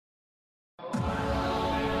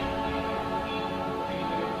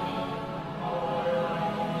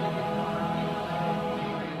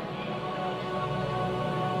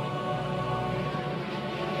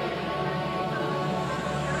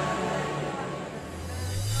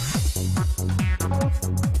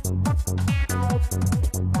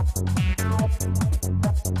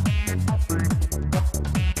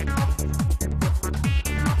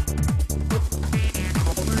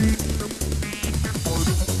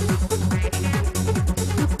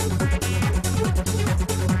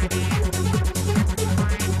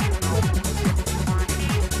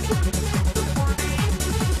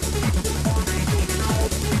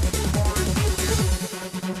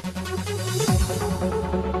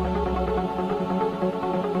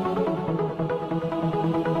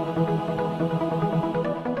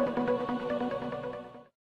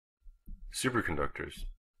Superconductors.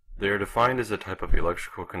 They are defined as a type of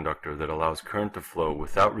electrical conductor that allows current to flow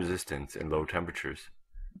without resistance in low temperatures.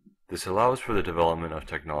 This allows for the development of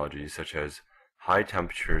technologies such as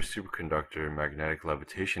high-temperature superconductor magnetic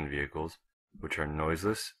levitation vehicles, which are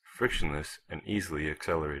noiseless, frictionless, and easily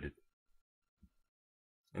accelerated.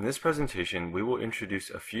 In this presentation, we will introduce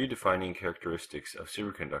a few defining characteristics of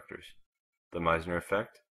superconductors: the Meissner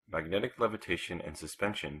effect, magnetic levitation and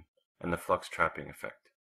suspension, and the flux trapping effect.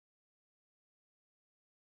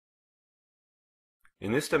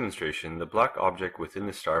 In this demonstration, the black object within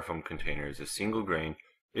the styrofoam container is a single-grain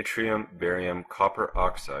yttrium barium copper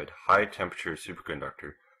oxide high-temperature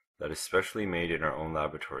superconductor that is specially made in our own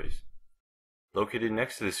laboratories. Located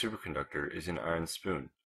next to the superconductor is an iron spoon.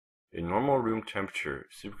 In normal room temperature,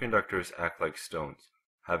 superconductors act like stones,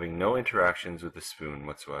 having no interactions with the spoon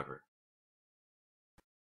whatsoever.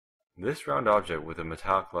 This round object with a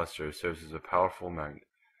metallic luster serves as a powerful magnet.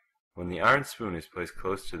 When the iron spoon is placed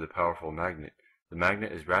close to the powerful magnet, the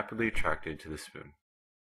magnet is rapidly attracted to the spoon.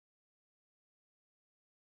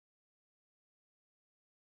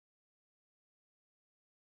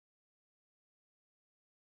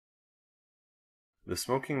 The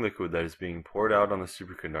smoking liquid that is being poured out on the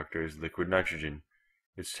superconductor is liquid nitrogen.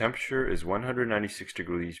 Its temperature is 196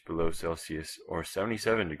 degrees below Celsius or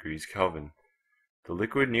 77 degrees Kelvin. The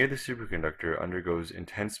liquid near the superconductor undergoes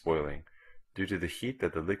intense boiling due to the heat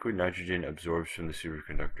that the liquid nitrogen absorbs from the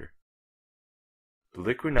superconductor. The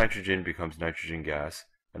liquid nitrogen becomes nitrogen gas,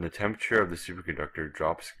 and the temperature of the superconductor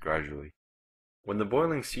drops gradually. When the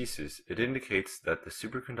boiling ceases, it indicates that the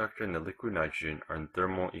superconductor and the liquid nitrogen are in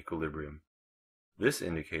thermal equilibrium. This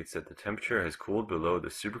indicates that the temperature has cooled below the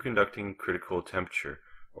superconducting critical temperature,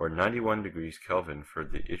 or 91 degrees Kelvin for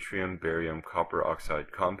the yttrium barium copper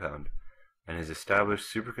oxide compound, and has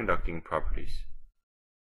established superconducting properties.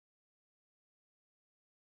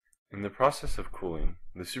 In the process of cooling,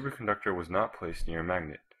 the superconductor was not placed near a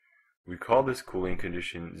magnet. We call this cooling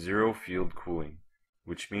condition zero-field cooling,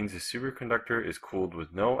 which means the superconductor is cooled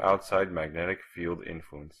with no outside magnetic field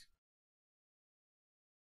influence.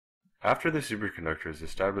 After the superconductor has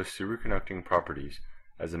established superconducting properties,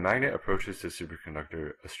 as the magnet approaches the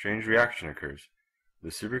superconductor, a strange reaction occurs. The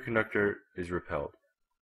superconductor is repelled.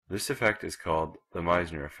 This effect is called the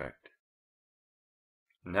Meissner effect.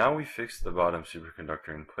 Now we fix the bottom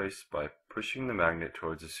superconductor in place by pushing the magnet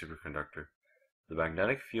towards the superconductor. The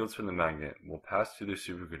magnetic fields from the magnet will pass through the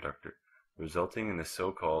superconductor, resulting in the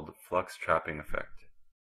so-called flux trapping effect.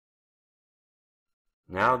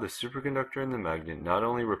 Now the superconductor and the magnet not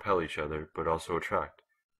only repel each other, but also attract.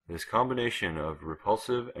 This combination of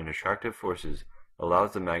repulsive and attractive forces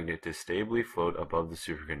allows the magnet to stably float above the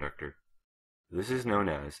superconductor. This is known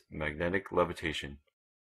as magnetic levitation.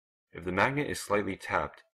 If the magnet is slightly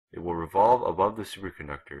tapped, it will revolve above the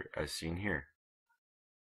superconductor, as seen here.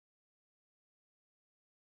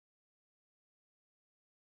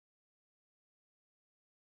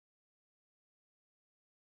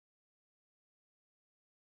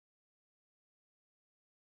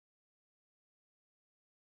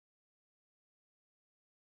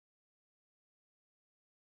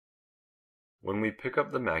 When we pick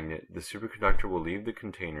up the magnet, the superconductor will leave the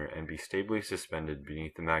container and be stably suspended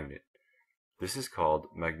beneath the magnet. This is called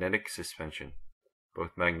magnetic suspension.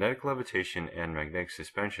 Both magnetic levitation and magnetic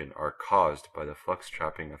suspension are caused by the flux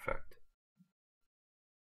trapping effect.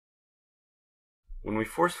 When we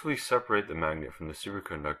forcefully separate the magnet from the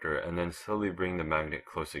superconductor and then slowly bring the magnet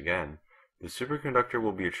close again, the superconductor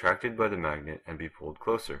will be attracted by the magnet and be pulled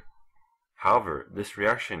closer. However, this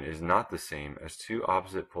reaction is not the same as two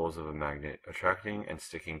opposite poles of a magnet attracting and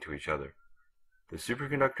sticking to each other. The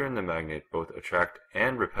superconductor and the magnet both attract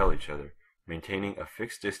and repel each other, maintaining a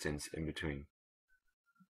fixed distance in between.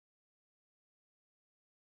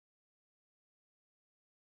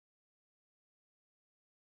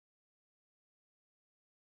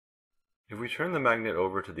 If we turn the magnet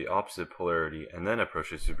over to the opposite polarity and then approach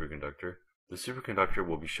the superconductor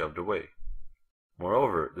will be shoved away.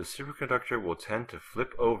 Moreover, the superconductor will tend to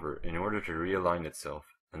flip over in order to realign itself,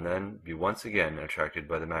 and then be once again attracted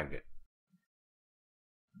by the magnet.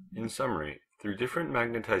 In summary, through different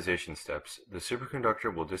magnetization steps, the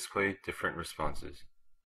superconductor will display different responses: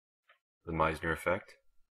 the Meissner effect,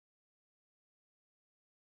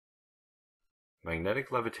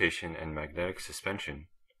 magnetic levitation and magnetic suspension,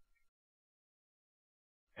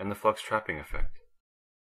 and the flux trapping effect.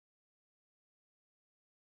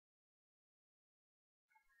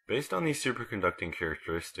 Based on these superconducting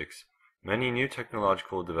characteristics, many new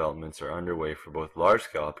technological developments are underway for both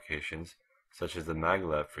large-scale applications, such as the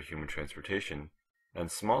maglev for human transportation,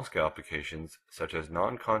 and small-scale applications such as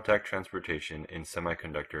non-contact transportation in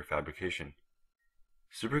semiconductor fabrication.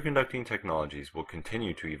 Superconducting technologies will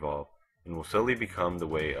continue to evolve and will slowly become the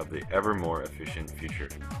way of the ever more efficient future.